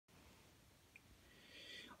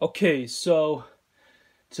Okay, so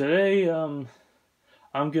today I'm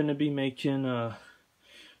gonna be making a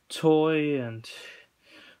toy and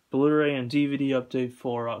Blu-ray and DVD update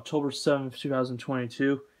for October 7th,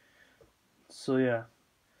 2022. So yeah,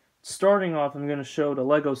 starting off, I'm gonna show the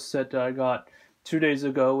Lego set that I got 2 days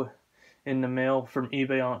ago in the mail from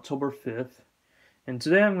eBay on October 5th. And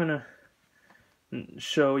today I'm gonna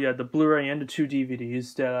show the Blu-ray and the 2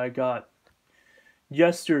 DVDs that I got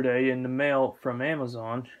yesterday in the mail from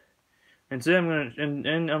Amazon. And today I'm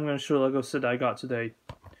gonna show the Lego set that I got today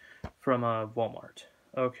from Walmart.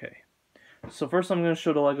 Okay, so first I'm gonna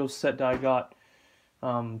show the Lego set that I got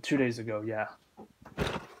 2 days ago.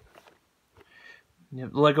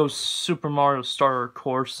 Lego Super Mario Starter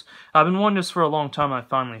Course. I've been wanting this for a long time. I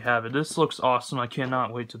finally have it. This looks awesome. I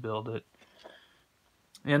cannot wait to build it.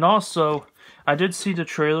 And also, I did see the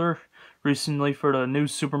trailer recently for the new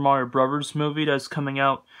Super Mario Bros. Movie that's coming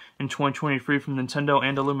out in 2023 from Nintendo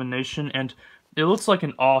and Illumination, and it looks like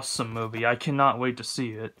an awesome movie. I cannot wait to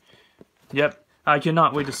see it. Yep, I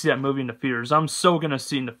cannot wait to see that movie in the theaters. I'm so gonna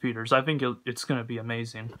see it in the theaters. I think it's gonna be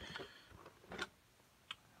amazing.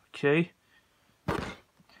 Okay.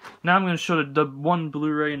 Now I'm gonna show the 1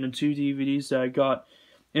 Blu-ray and the 2 DVDs that I got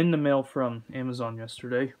in the mail from Amazon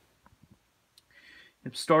yesterday.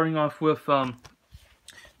 Starting off with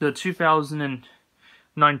the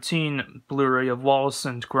 2019 Blu-ray of Wallace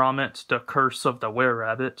and Gromit: The Curse of the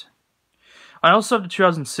Were-Rabbit. I also have the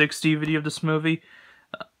 2006 DVD of this movie,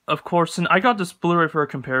 of course, and I got this Blu-ray for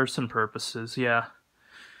comparison purposes, yeah.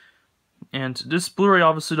 And this Blu-ray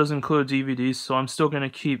obviously doesn't include DVDs, so I'm still going to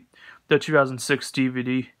keep the 2006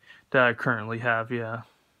 DVD that I currently have, yeah.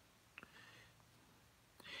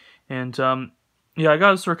 And, yeah, I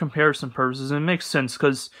got this for comparison purposes, and it makes sense,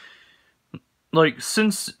 because, like,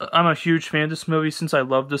 since I'm a huge fan of this movie, since I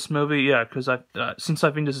love this movie, yeah, because since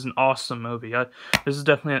I think this is an awesome movie, this is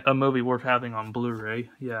definitely a movie worth having on Blu-ray,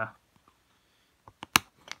 yeah.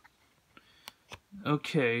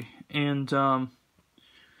 Okay, and, yeah,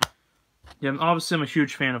 obviously I'm a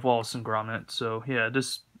huge fan of Wallace and Gromit, so, yeah,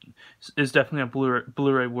 this is definitely a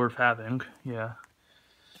Blu-ray worth having, yeah.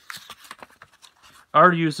 I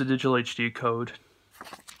already used the digital HD code.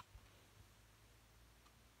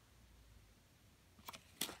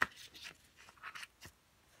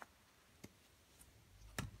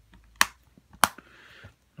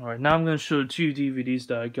 Alright, now I'm going to show the 2 DVDs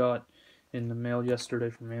that I got in the mail yesterday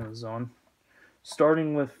from Amazon.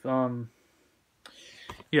 Starting with, the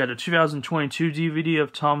 2022 DVD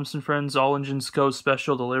of Thomas & Friends All Engines Go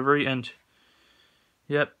Special Delivery, and,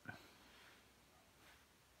 yep.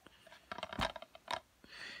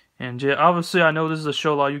 And yeah, obviously I know this is a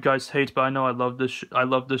show a lot of you guys hate, but I know I love this. I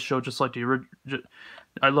love this show just like the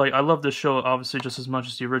I love this show obviously just as much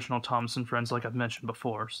as the original Thomas and Friends, like I've mentioned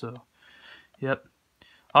before. So, yep.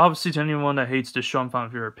 Obviously, to anyone that hates this show, I'm fine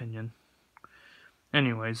with your opinion.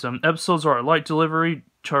 Anyways, episodes are Light Delivery,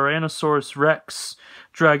 Tyrannosaurus Rex,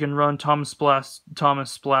 Dragon Run, Thomas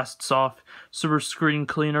Blasts Off, Super Screen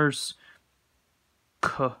Cleaners,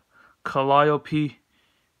 Calliope,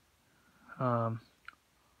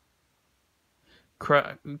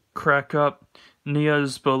 Crack Up,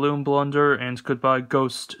 Nia's Balloon Blunder, and Goodbye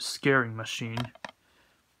Ghost Scaring Machine.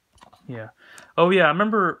 Yeah. Oh yeah, I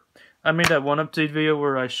remember I made that one update video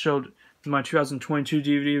where I showed my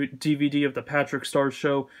 2022 DVD of the Patrick Star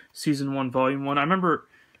Show Season 1 Volume 1. I remember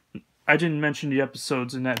I didn't mention the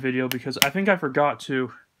episodes in that video because I think I forgot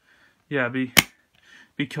to. Yeah,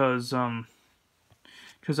 because I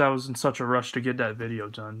was in such a rush to get that video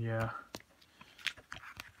done, yeah.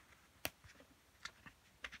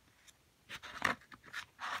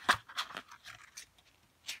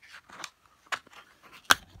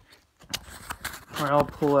 Alright, I'll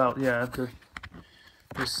pull out,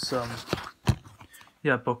 this,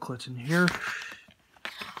 booklet in here. It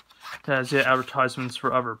has, advertisements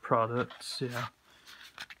for other products, yeah.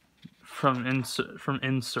 From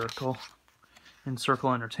Encircle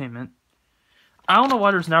Entertainment. I don't know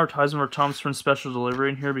why there's an advertisement for Tom's Friends Special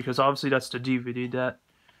Delivery in here, because obviously that's the DVD that...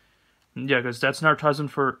 Yeah, because that's an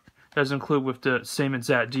advertisement for... That's included with the same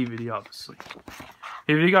exact DVD, obviously.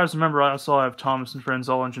 If you guys remember, I also have Thomas and Friends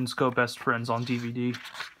All Engines Go Best Friends on DVD.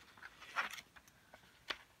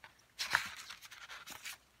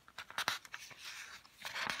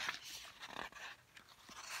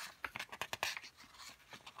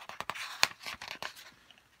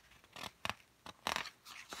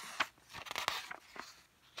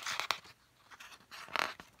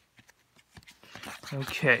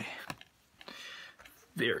 Okay.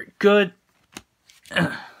 Very good.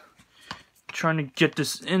 Trying to get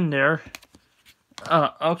this in there.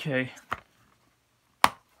 Okay.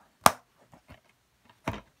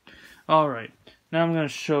 Alright, now I'm going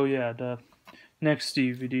to show you the next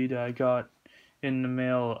DVD that I got in the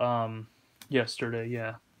mail yesterday,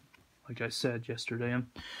 yeah. Like I said, yesterday.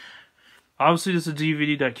 Obviously, this is a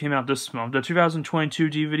DVD that came out this month. The 2022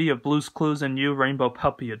 DVD of Blue's Clues and You Rainbow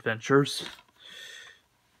Puppy Adventures.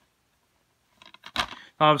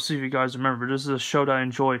 Obviously, if you guys remember, this is a show that I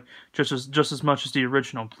enjoy just as much as the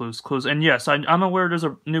original Blue's Clues. And yes, I'm aware there's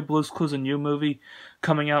a new Blue's Clues and You movie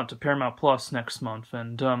coming out to Paramount Plus next month.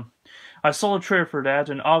 And I saw a trailer for that,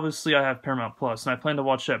 and obviously I have Paramount Plus, and I plan to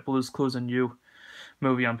watch that Blue's Clues and You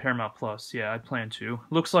movie on Paramount Plus. Yeah, I plan to.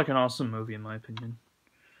 Looks like an awesome movie, in my opinion.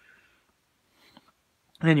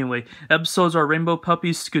 Anyway, episodes are Rainbow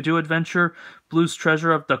Puppy's Skidoo Adventure, Blue's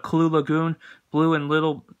Treasure of the Clue Lagoon, Blue and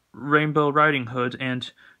Little Rainbow Riding Hood,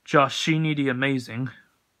 and Joshini the Amazing.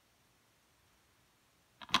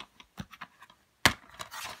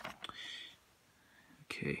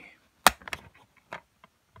 Okay.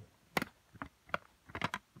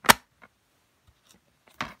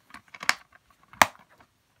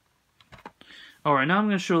 Alright, now I'm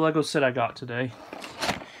going to show a Lego set I got today.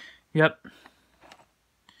 Yep.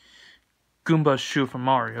 Goomba's shoe from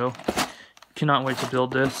Mario. Cannot wait to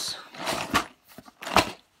build this.